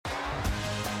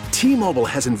T-Mobile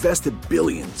has invested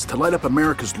billions to light up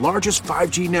America's largest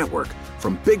 5G network,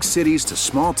 from big cities to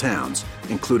small towns,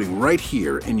 including right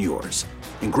here in yours.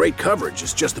 And great coverage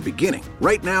is just the beginning.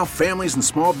 Right now, families and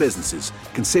small businesses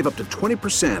can save up to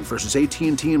 20% versus AT&T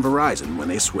and Verizon when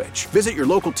they switch. Visit your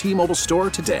local T-Mobile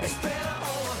store today.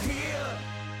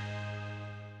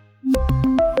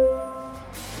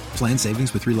 Plan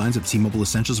savings with 3 lines of T-Mobile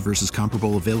Essentials versus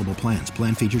comparable available plans.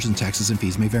 Plan features and taxes and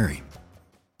fees may vary.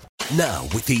 Now,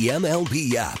 with the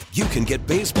MLB app, you can get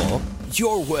baseball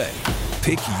your way.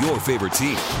 Pick your favorite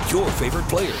team, your favorite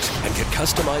players, and get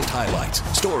customized highlights,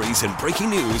 stories, and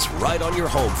breaking news right on your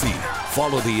home feed.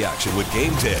 Follow the action with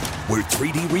Game Day, where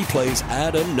 3D replays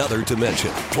add another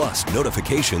dimension. Plus,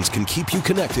 notifications can keep you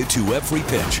connected to every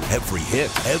pitch, every hit,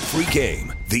 every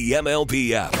game. The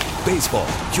MLB app. Baseball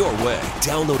your way.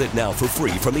 Download it now for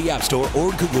free from the App Store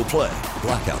or Google Play.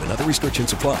 Blackout and other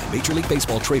restrictions apply. Major League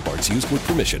Baseball trademarks used with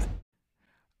permission.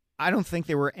 I don't think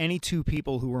there were any two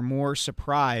people who were more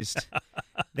surprised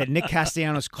that Nick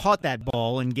Castellanos caught that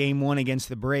ball in Game 1 against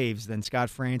the Braves than Scott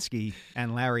Franzke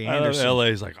and Larry Anderson.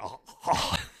 LA's like,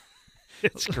 oh.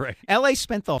 It's great. LA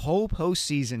spent the whole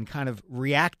postseason kind of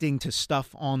reacting to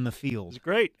stuff on the field. It's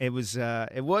great. It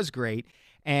was great.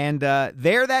 And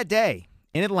there that day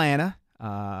in Atlanta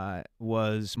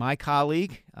was my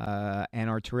colleague and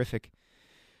our terrific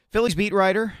Phillies beat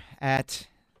writer at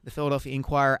the Philadelphia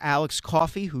Inquirer, Alex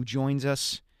Coffey, who joins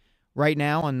us right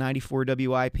now on 94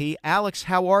 WIP. Alex,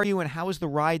 how are you, and how was the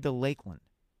ride to Lakeland?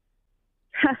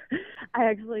 I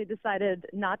actually decided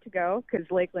not to go because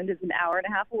Lakeland is an hour and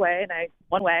a half away,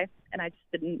 one way, and I just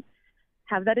didn't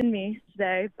have that in me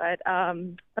today. But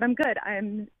I'm good.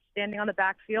 I'm standing on the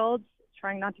backfield,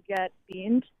 trying not to get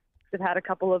beamed. I've had a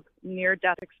couple of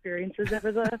near-death experiences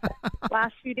over the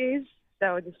last few days,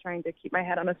 so just trying to keep my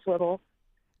head on a swivel.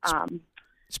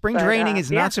 Spring training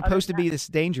is not supposed to be this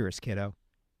dangerous, kiddo.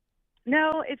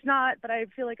 No, it's not, but I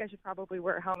feel like I should probably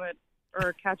wear a helmet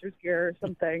or catcher's gear or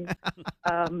something.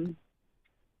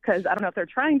 Because I don't know if they're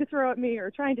trying to throw at me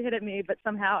or trying to hit at me, but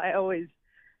somehow I always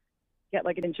get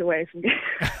like an inch away from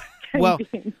getting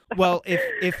beamed. Well,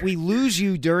 if we lose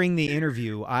you during the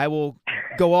interview, I will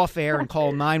go off air and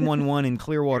call 911 in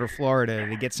Clearwater, Florida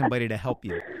to get somebody to help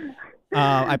you.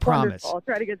 I promise. Wonderful. I'll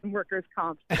try to get some workers'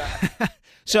 comp for that.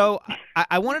 So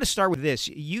I wanted to start with this.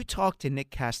 You talked to Nick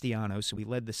Castellanos, so we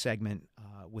led the segment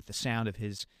with the sound of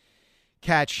his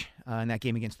catch in that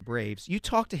game against the Braves. You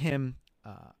talked to him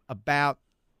about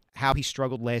how he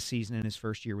struggled last season in his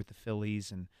first year with the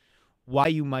Phillies and why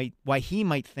he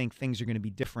might think things are going to be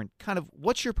different. Kind of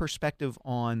what's your perspective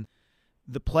on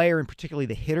the player and particularly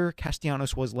the hitter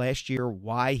Castellanos was last year,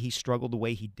 why he struggled the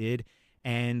way he did,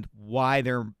 and why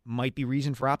there might be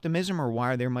reason for optimism or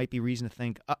why there might be reason to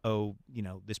think,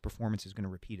 this performance is going to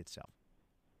repeat itself?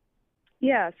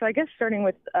 Yeah, so I guess starting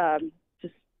with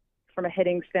just from a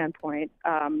hitting standpoint,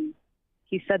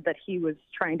 he said that he was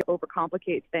trying to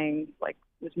overcomplicate things, like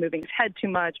was moving his head too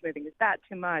much, moving his bat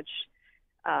too much.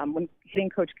 When hitting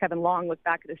coach Kevin Long looked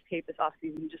back at his tape this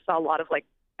offseason, he just saw a lot of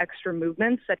extra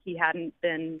movements that he hadn't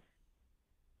been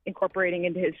incorporating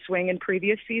into his swing in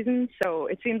previous seasons. So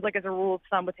it seems like as a rule of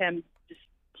thumb with him, just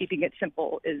keeping it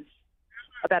simple is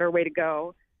a better way to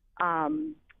go.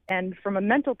 And from a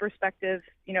mental perspective,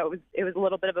 it was a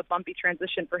little bit of a bumpy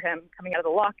transition for him coming out of the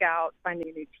lockout, finding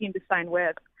a new team to sign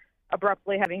with,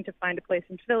 abruptly having to find a place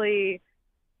in Philly,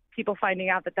 people finding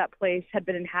out that place had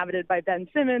been inhabited by Ben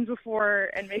Simmons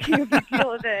before and making a big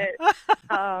deal of it.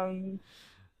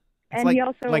 And he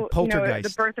also,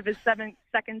 the birth of his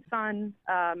second son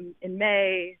in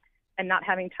May and not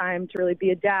having time to really be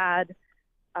a dad,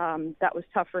 that was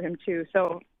tough for him too.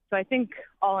 So I think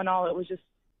all in all, it was just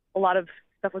a lot of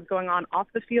stuff was going on off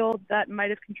the field that might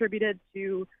have contributed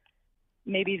to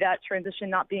maybe that transition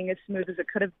not being as smooth as it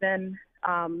could have been.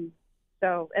 And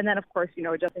then, of course,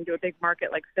 adjusting to a big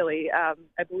market like Philly,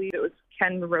 I believe it was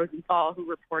Ken Rosenthal who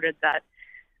reported that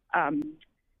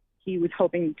he was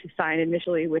hoping to sign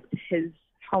initially with his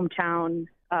hometown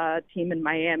team in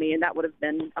Miami, and that would have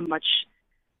been a much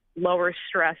lower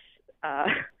stress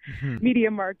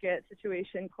media market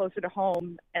situation closer to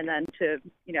home, and then to,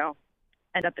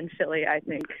 end up in Philly, I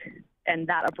think, and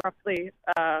that abruptly,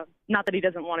 not that he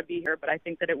doesn't want to be here, but I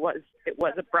think that it was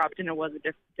abrupt and it was a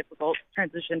difficult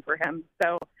transition for him.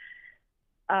 So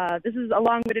this is a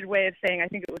long-winded way of saying I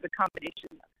think it was a combination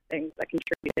of things that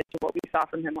contributed to what we saw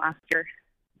from him last year.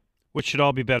 Which should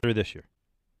all be better this year.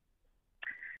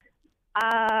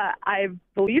 I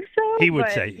believe so. He would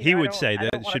say that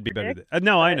it should be better.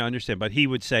 No, I understand, but he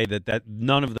would say that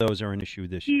none of those are an issue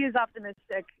this year. He is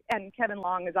optimistic, and Kevin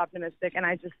Long is optimistic, and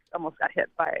I just almost got hit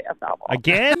by a foul ball.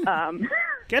 Again?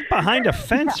 Get behind a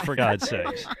fence, for God's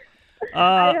sakes.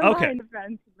 Okay.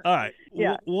 All right.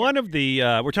 Yeah. One of the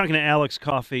we're talking to Alex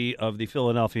Coffey of the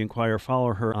Philadelphia Inquirer.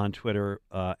 Follow her on Twitter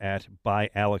at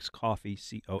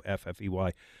 @byalexcoffey, Coffey.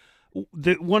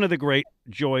 One of the great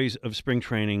joys of spring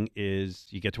training is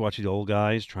you get to watch the old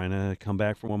guys trying to come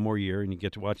back for one more year, and you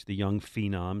get to watch the young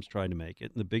phenoms trying to make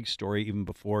it. And the big story, even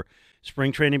before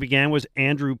spring training began, was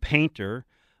Andrew Painter,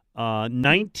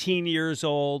 19 years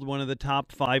old, one of the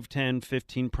top 5, 10,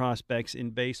 15 prospects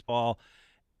in baseball.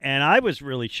 And I was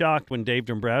really shocked when Dave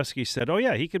Dombrowski said, oh,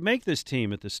 yeah, he could make this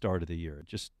team at the start of the year. It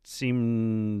just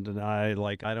seemed I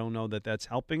don't know that that's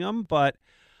helping him, but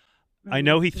I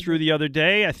know he threw the other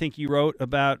day. I think you wrote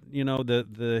about,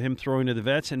 the him throwing to the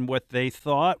vets and what they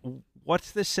thought. What's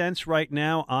the sense right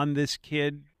now on this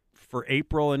kid for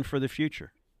April and for the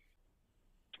future?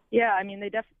 Yeah, I mean,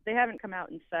 they haven't come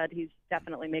out and said he's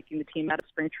definitely making the team out of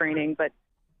spring training, but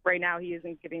right now he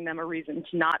isn't giving them a reason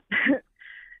to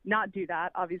not do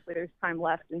that. Obviously, there's time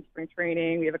left in spring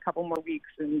training. We have a couple more weeks,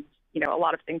 and a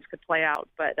lot of things could play out.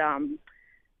 But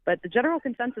the general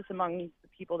consensus among the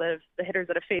people the hitters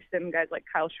that have faced him, guys like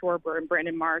Kyle Schwarber and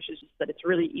Brandon Marsh, is just that it's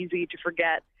really easy to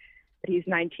forget that he's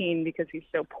 19 because he's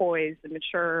so poised and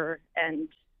mature and,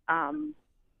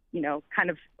 kind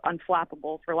of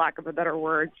unflappable, for lack of a better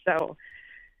word. So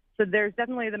there's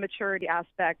definitely the maturity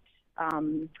aspect.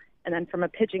 And then from a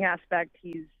pitching aspect,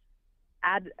 he's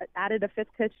added a fifth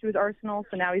pitch to his arsenal.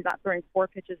 So now he's not throwing 4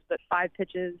 pitches, but 5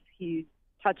 pitches. He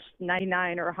touched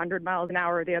 99 or 100 miles an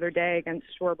hour the other day against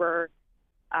Schwarber.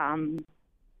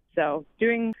 So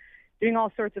doing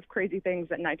all sorts of crazy things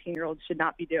that 19-year-olds should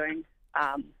not be doing.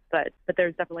 But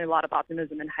there's definitely a lot of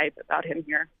optimism and hype about him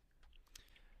here.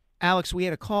 Alex, we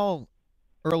had a call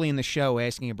early in the show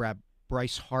asking about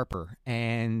Bryce Harper,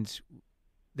 and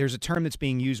there's a term that's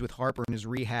being used with Harper in his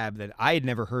rehab that I had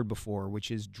never heard before,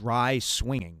 which is dry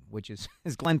swinging, which is,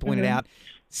 as Glenn pointed out,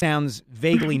 sounds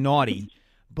vaguely naughty.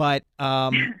 But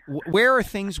where are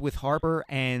things with Harper?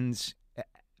 And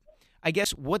I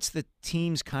guess what's the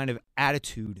team's kind of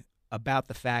attitude about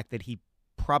the fact that he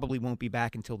probably won't be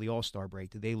back until the All-Star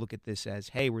break? Do they look at this as,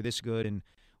 hey, we're this good and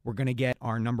we're going to get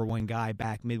our number one guy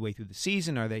back midway through the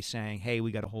season? Are they saying, hey,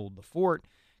 we got to hold the fort?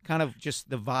 Kind of just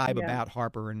the vibe about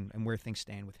Harper and where things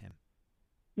stand with him.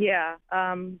 Yeah.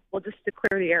 Well, just to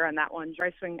clear the air on that one,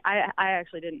 dry swing, I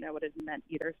actually didn't know what it meant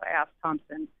either. So I asked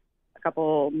Thompson a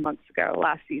couple months ago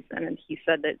last season, and he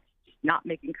said that it's just not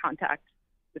making contact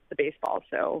with the baseball.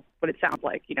 So what it sounds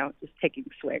like, just taking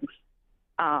swings,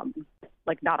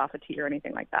 like not off a tee or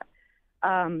anything like that.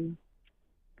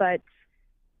 But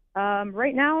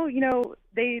right now,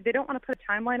 they don't want to put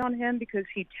a timeline on him because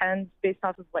he tends, based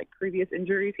off of previous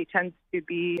injuries, he tends to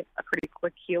be a pretty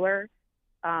quick healer.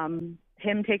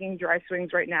 Him taking dry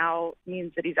swings right now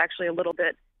means that he's actually a little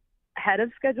bit ahead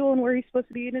of schedule and where he's supposed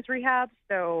to be in his rehab.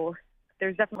 So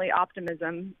there's definitely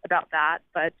optimism about that.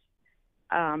 But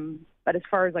as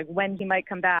far as when he might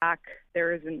come back,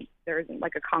 there isn't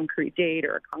a concrete date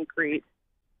or a concrete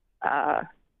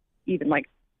even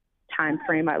time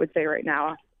frame, I would say right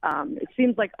now. It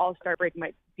seems like All-Star break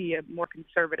might be a more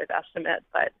conservative estimate,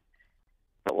 but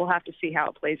we'll have to see how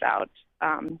it plays out.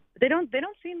 They don't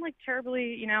seem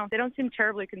terribly, they don't seem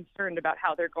terribly concerned about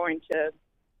how they're going to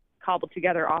cobble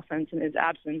together offense in his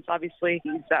absence. Obviously,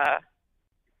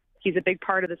 he's a big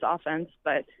part of this offense,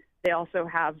 but they also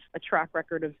have a track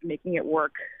record of making it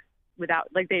work without,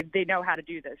 they know how to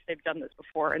do this. They've done this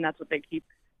before, and that's what they keep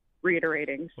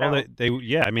reiterating. So, well,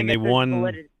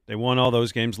 they won all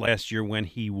those games last year when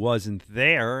he wasn't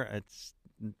there. It's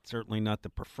certainly not the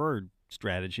preferred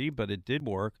strategy, but it did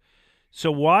work.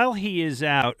 So while he is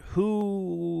out,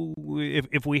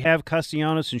 if we have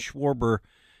Castellanos and Schwarber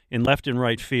in left and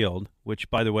right field, which,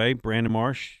 by the way, Brandon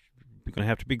Marsh is going to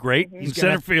have to be great in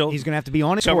center field. He's going to have to be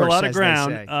on his cover horse, a lot of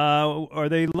ground. Are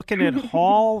they looking at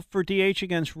Hall for DH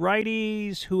against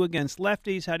righties? Who against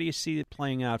lefties? How do you see it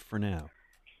playing out for now?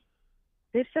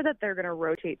 They've said that they're going to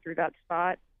rotate through that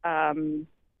spot, and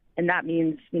that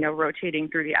means, rotating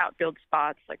through the outfield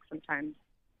spots. Like sometimes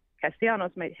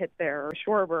Castellanos might hit there, or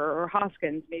Schwarber, or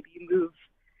Hoskins. Maybe you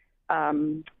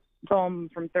move Bohm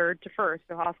from third to first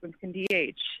so Hoskins can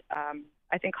DH.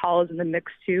 I think Hall is in the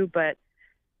mix too, but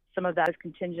some of that is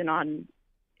contingent on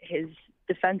his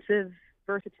defensive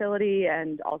versatility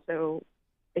and also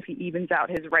if he evens out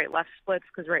his right-left splits,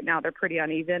 because right now they're pretty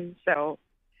uneven. So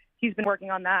he's been working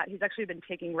on that. He's actually been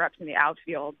taking reps in the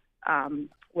outfield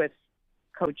with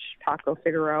Coach Taco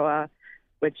Figueroa.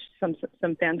 which some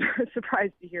fans were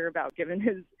surprised to hear about given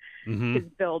his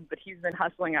build. But he's been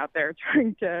hustling out there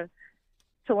trying to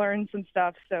learn some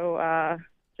stuff. So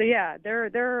yeah, there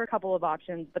are a couple of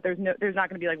options, but there's not going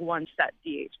to be like one set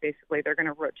DH. Basically, they're going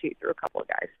to rotate through a couple of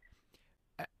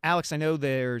guys. Alex, I know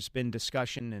there's been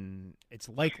discussion, and it's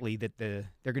likely that they're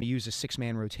going to use a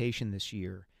 6-man rotation this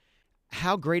year.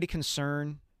 How great a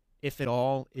concern, if at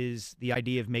all, is the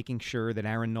idea of making sure that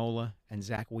Aaron Nola and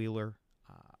Zach Wheeler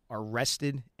are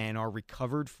rested and are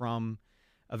recovered from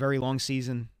a very long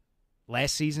season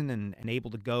last season and able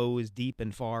to go as deep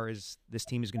and far as this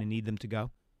team is going to need them to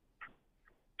go?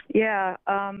 Yeah,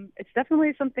 it's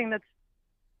definitely something that's,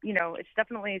 it's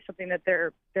definitely something that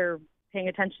they're paying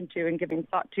attention to and giving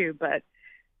thought to, but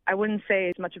I wouldn't say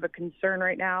it's much of a concern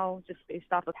right now, just based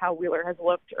off of how Wheeler has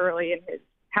looked early and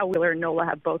how Wheeler and Nola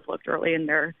have both looked early in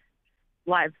their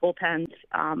live bullpens.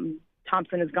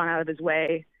 Thompson has gone out of his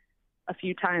way a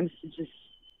few times to just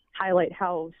highlight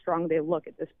how strong they look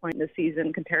at this point in the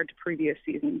season compared to previous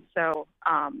seasons. So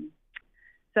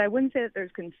I wouldn't say that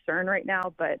there's concern right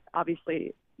now, but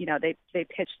obviously, they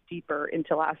pitched deeper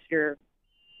into last year,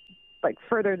 like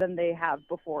further than they have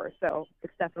before. So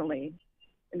it's definitely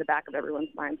in the back of everyone's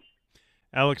minds.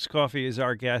 Alex Coffey is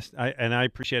our guest, and I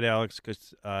appreciate Alex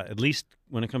because at least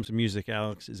when it comes to music,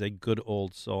 Alex is a good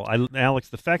old soul. Alex,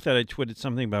 the fact that I tweeted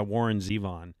something about Warren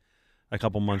Zevon a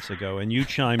couple months ago, and you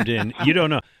chimed in, you don't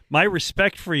know. My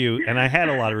respect for you, and I had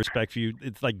a lot of respect for you,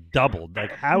 it's like doubled.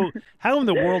 Like how in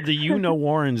the world do you know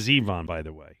Warren Zevon, by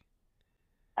the way?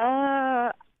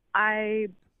 I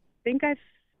think I'm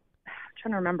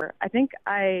trying to remember. I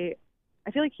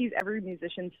feel like he's every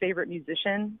musician's favorite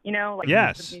musician, like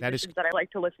yes, the musicians that I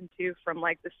like to listen to from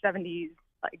like the 70s,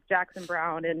 like Jackson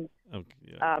Brown, and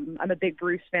I'm a big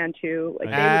Bruce fan too. Like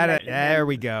there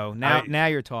we go. Now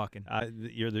you're talking.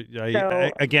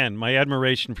 Again, my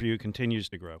admiration for you continues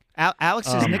to grow.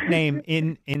 Alex's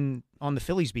nickname on the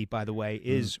Phillies beat, by the way,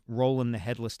 is Roland the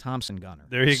Headless Thompson Gunner.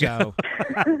 There you go.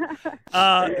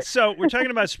 So we're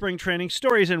talking about spring training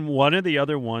stories, and one of the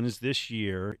other ones this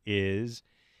year is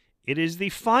it is the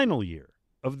final year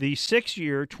of the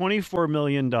 6-year, $24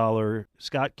 million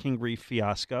Scott Kingery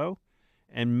fiasco.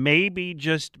 And maybe,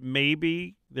 just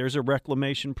maybe, there's a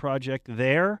reclamation project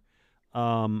there.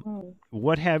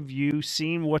 What have you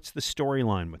seen? What's the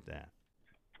storyline with that?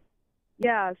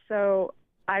 Yeah, so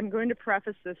I'm going to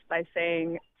preface this by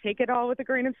saying take it all with a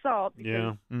grain of salt.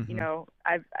 Because,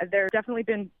 there have definitely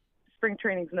been spring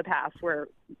trainings in the past where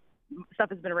stuff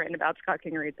has been written about Scott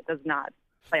Kingery that does not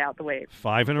play out the way.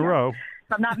 5 in a row.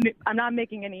 So I'm not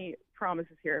making any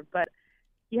promises here, but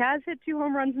he has hit 2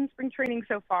 home runs in spring training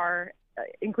so far,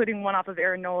 including one off of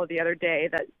Aaron Nola the other day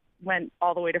that went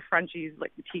all the way to Frenchie's,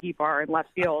 like the tiki bar in left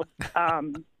field.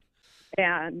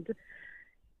 And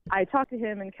I talked to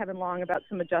him and Kevin Long about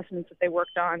some adjustments that they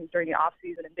worked on during the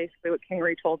offseason, and basically what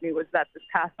Kingery told me was that this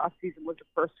past offseason was the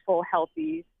first full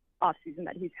healthy offseason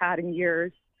that he's had in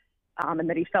years, and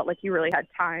that he felt like he really had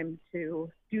time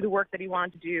to do the work that he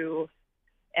wanted to do,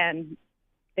 and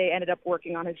they ended up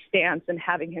working on his stance and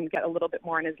having him get a little bit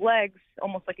more on his legs,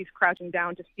 almost like he's crouching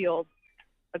down to field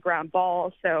a ground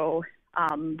ball. So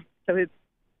his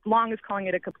Long is calling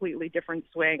it a completely different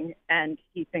swing, and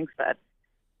he thinks that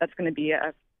that's going to be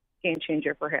a game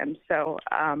changer for him. So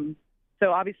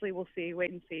obviously we'll see,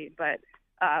 wait and see, but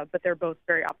they're both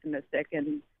very optimistic,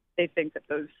 and they think that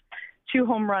those 2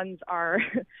 home runs are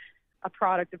a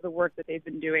product of the work that they've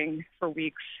been doing for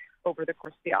weeks over the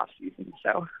course of the offseason.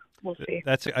 So we'll see.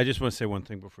 I just want to say one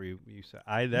thing before you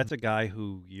say. That's a guy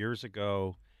who years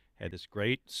ago had this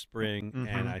great spring,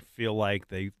 and I feel like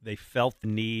they felt the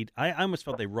need. I almost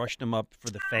felt they rushed him up for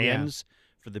the fans,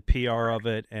 for the PR of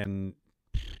it, and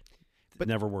it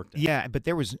never worked out. Yeah, but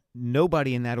there was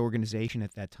nobody in that organization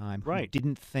at that time who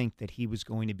didn't think that he was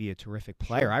going to be a terrific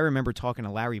player. Sure. I remember talking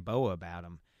to Larry Boa about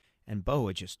him, and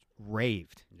Boa just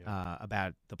raved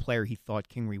about the player he thought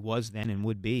Kingery was then and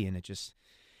would be, and it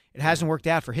hasn't worked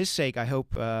out. For his sake, I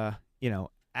hope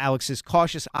Alex's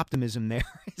cautious optimism there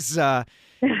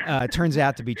turns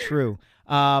out to be true.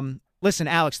 Listen,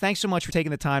 Alex, thanks so much for taking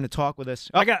the time to talk with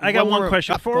us. I got one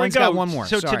question before we go. Got one more.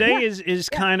 So today is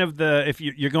kind of if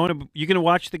you're going to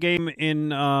watch the game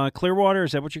in Clearwater.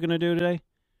 Is that what you're going to do today?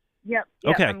 Yep.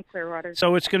 Okay. I'm Clearwater.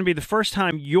 So it's going to be the first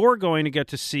time you're going to get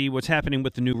to see what's happening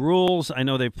with the new rules. I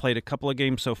know they've played a couple of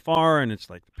games so far, and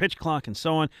it's like the pitch clock and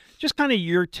so on. Just kind of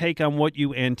your take on what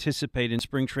you anticipate in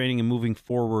spring training and moving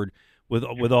forward with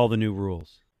all the new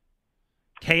rules.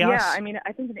 Chaos? Yeah, I mean,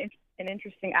 I think an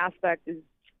interesting aspect is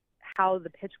how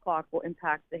the pitch clock will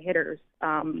impact the hitters.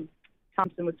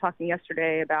 Thompson was talking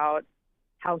yesterday about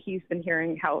how he's been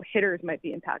hearing how hitters might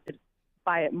be impacted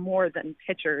by it more than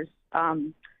pitchers.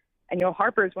 And,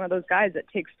 Harper is one of those guys that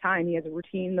takes time. He has a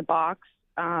routine in the box,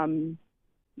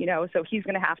 so he's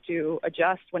going to have to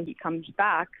adjust when he comes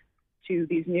back to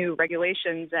these new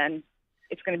regulations, and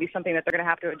it's going to be something that they're going to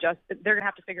have to adjust. They're going to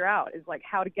have to figure out is like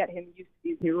how to get him used to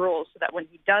these new rules so that when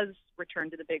he does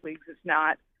return to the big leagues, it's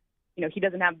not, he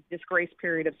doesn't have this grace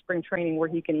period of spring training where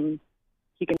he can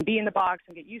be in the box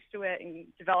and get used to it and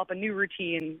develop a new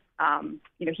routine.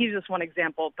 He's just one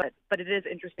example, but it is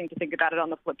interesting to think about it on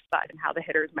the flip side and how the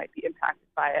hitters might be impacted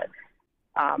by it.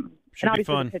 Should be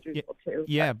fun. The pitchers will too.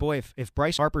 Yeah, boy, if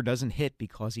Bryce Harper doesn't hit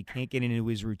because he can't get into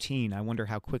his routine, I wonder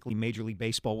how quickly Major League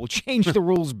Baseball will change the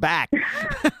rules back.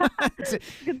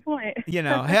 Good point.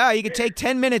 You could take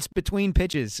 10 minutes between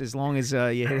pitches as long as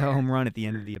you hit a home run at the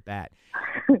end of the at-bat.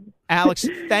 Alex,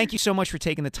 thank you so much for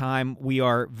taking the time. We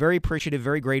are very appreciative,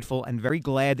 very grateful, and very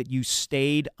glad that you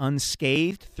stayed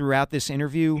unscathed throughout this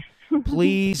interview.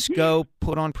 Please go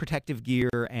put on protective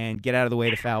gear and get out of the way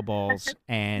of the foul balls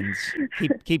and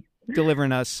keep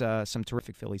delivering us some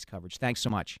terrific Phillies coverage. Thanks so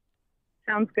much.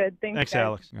 Sounds good. Thanks, guys.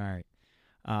 Alex. All right.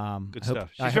 Good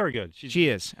stuff. She's very good. She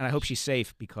is, and I hope she's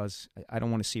safe because I don't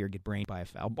want to see her get brained by a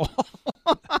foul ball.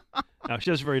 No,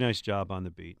 she does a very nice job on the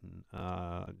beat. And,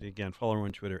 again, follow her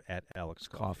on Twitter at Alex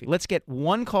Coffey. Let's get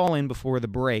one call in before the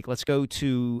break. Let's go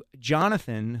to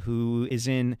Jonathan, who is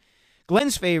in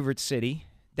Glenn's favorite city,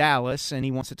 Dallas, and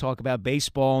he wants to talk about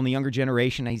baseball and the younger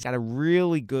generation. He's got a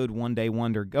really good one-day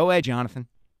wonder. Go ahead, Jonathan.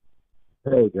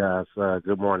 Hey, guys.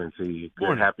 Good morning to you. Good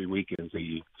morning. Happy weekend to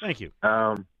you. Thank you.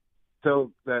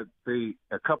 So a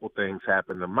couple things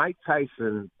happened. The Mike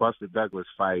Tyson-Buster Douglas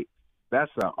fight,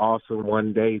 that's an awesome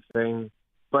one-day thing,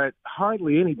 but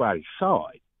hardly anybody saw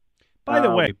it. By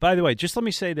the way, just let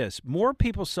me say this. More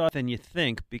people saw it than you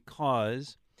think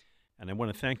because, and I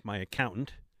want to thank my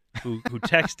accountant who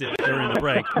texted during the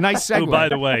break. Nice segue. Who, by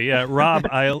the way, Rob,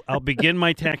 I'll begin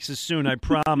my taxes soon. I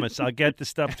promise. I'll get the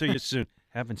stuff to you soon.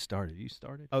 Haven't started. You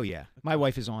started? Oh, yeah. My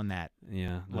wife is on that.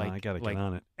 Yeah, I got to get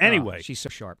on it. Oh, Anyway. she's so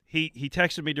sharp. He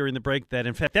texted me during the break that,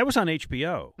 in fact, that was on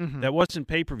HBO. Mm-hmm. That wasn't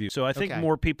pay-per-view. So I think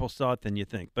more people saw it than you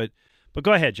think. But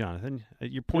go ahead, Jonathan.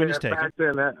 Your point is taken.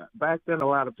 Back then, a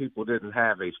lot of people didn't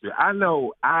have HBO. I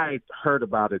know I heard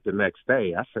about it the next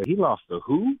day. I said, he lost to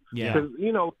who? Yeah. Because,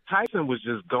 Tyson was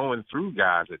just going through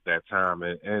guys at that time,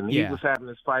 and he was having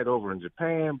this fight over in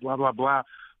Japan, blah, blah, blah.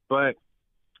 But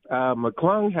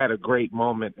McClung had a great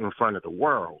moment in front of the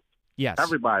world. Yes.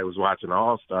 Everybody was watching the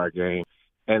All-Star game.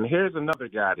 And here's another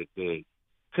guy that did.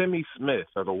 Timmy Smith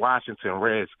of the Washington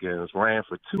Redskins ran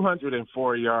for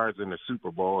 204 yards in the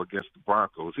Super Bowl against the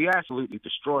Broncos. He absolutely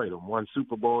destroyed them, won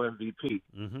Super Bowl MVP.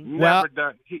 Mm-hmm.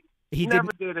 He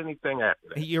never did anything after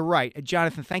that. You're right.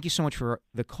 Jonathan, thank you so much for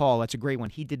the call. That's a great one.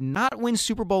 He did not win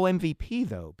Super Bowl MVP,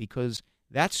 though, because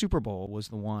that Super Bowl was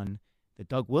the one that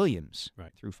Doug Williams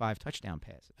threw 5 touchdown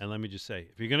passes. And let me just say,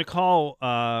 if you're going to call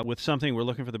with something, we're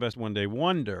looking for the best one-day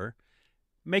wonder,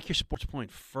 make your sports point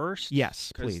first.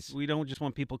 Yes, please. We don't just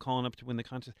want people calling up to win the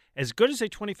contest. As good as a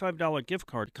 $25 gift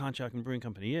card to Conshohocken and Brewing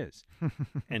Company is,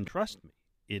 and trust me,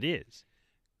 it is,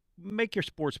 make your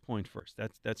sports point first.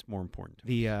 That's more important to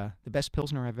me. The best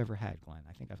Pilsner I've ever had, Glenn.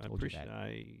 I think I've told you that.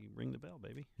 I ring the bell,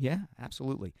 baby. Yeah,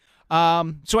 absolutely.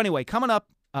 So anyway, coming up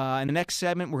in the next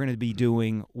segment, we're going to be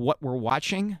doing What We're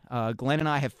Watching. Glenn and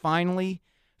I have finally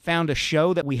found a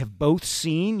show that we have both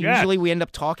seen. Yes. Usually we end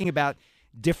up talking about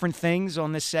different things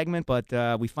on this segment,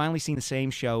 but we finally seen the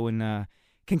same show and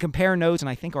can compare notes, and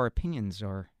I think our opinions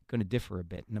are going to differ a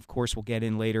bit. And, of course, we'll get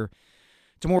in later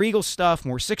to more Eagles stuff,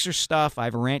 more Sixers stuff. I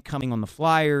have a rant coming on the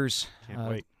Flyers. Can't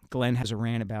wait. Glenn has a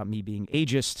rant about me being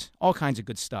ageist, all kinds of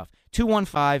good stuff.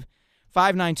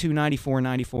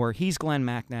 215-592-9494. He's Glenn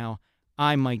Macnow.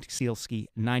 I'm Mike Sealski,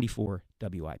 94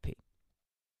 WIP.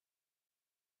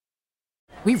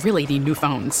 We really need new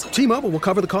phones. T-Mobile will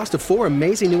cover the cost of 4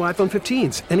 amazing new iPhone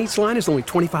 15s, and each line is only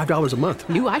 $25 a month.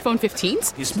 New iPhone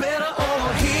 15s? It's better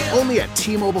over here. Only at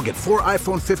T-Mobile, get 4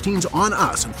 iPhone 15s on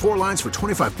us and 4 lines for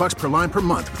 $25 per line per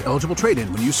month with eligible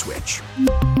trade-in when you switch.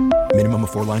 Minimum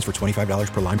of 4 lines for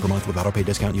 $25 per line per month with autopay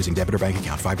discount using debit or bank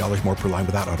account. $5 more per line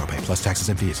without autopay, plus taxes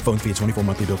and fees. Phone fee at 24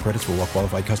 monthly bill credits for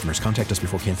well-qualified customers. Contact us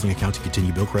before canceling account to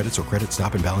continue bill credits or credit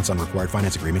stop and balance on required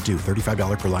finance agreement due.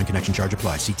 $35 per line connection charge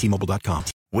applies. See T-Mobile.com.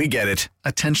 We get it.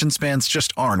 Attention spans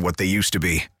just aren't what they used to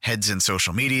be. Heads in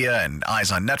social media and eyes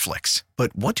on Netflix.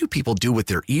 But what do people do with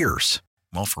their ears?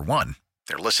 Well, for one,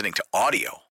 they're listening to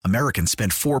audio. Americans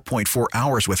spend 4.4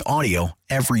 hours with audio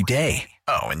every day.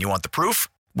 Oh, and you want the proof?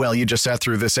 Well, you just sat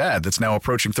through this ad that's now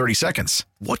approaching 30 seconds.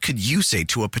 What could you say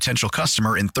to a potential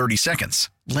customer in 30 seconds?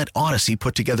 Let Odyssey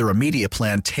put together a media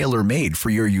plan tailor-made for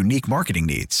your unique marketing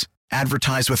needs.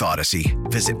 Advertise with Odyssey.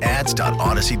 Visit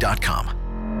ads.odyssey.com.